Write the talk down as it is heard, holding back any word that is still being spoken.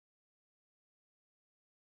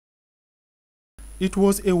It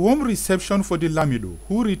was a warm reception for the Lamido,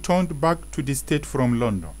 who returned back to the state from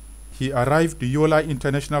London. He arrived Yola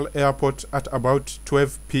International Airport at about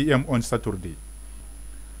 12 p.m. on Saturday.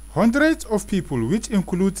 Hundreds of people, which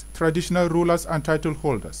includes traditional rulers and title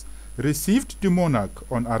holders, received the monarch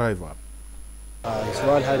on arrival. His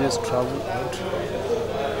Royal Highness traveled out.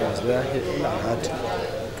 He was there,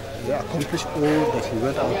 he accomplished all that he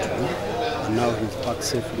went out to do, and now he's back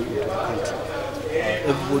safely into the country.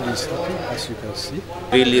 Everybody is happy, as you can see.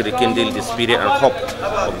 Really rekindle the spirit and hope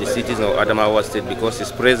of the citizens of Adamawa State, because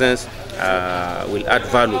his presence will add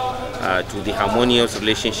value to the harmonious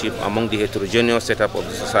relationship among the heterogeneous setup of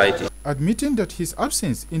the society. Admitting that his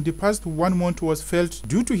absence in the past 1 month was felt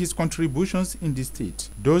due to his contributions in the state,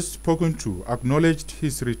 those spoken to acknowledged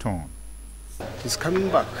his return. His coming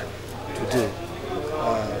back today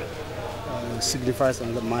signifies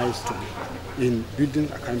another milestone in building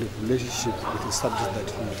a kind of relationship with the subject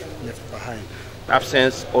that he left behind.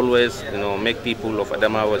 Absence always, make people of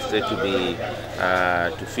Adamawa State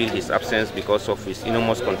to feel his absence because of his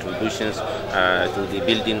enormous contributions to the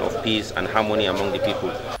building of peace and harmony among the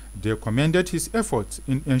people. They commended his efforts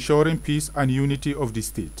in ensuring peace and unity of the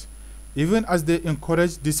state, even as they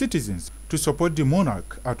encouraged the citizens to support the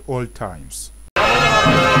monarch at all times.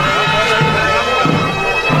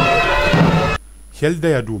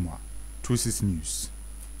 Heldayaduma, 26 News.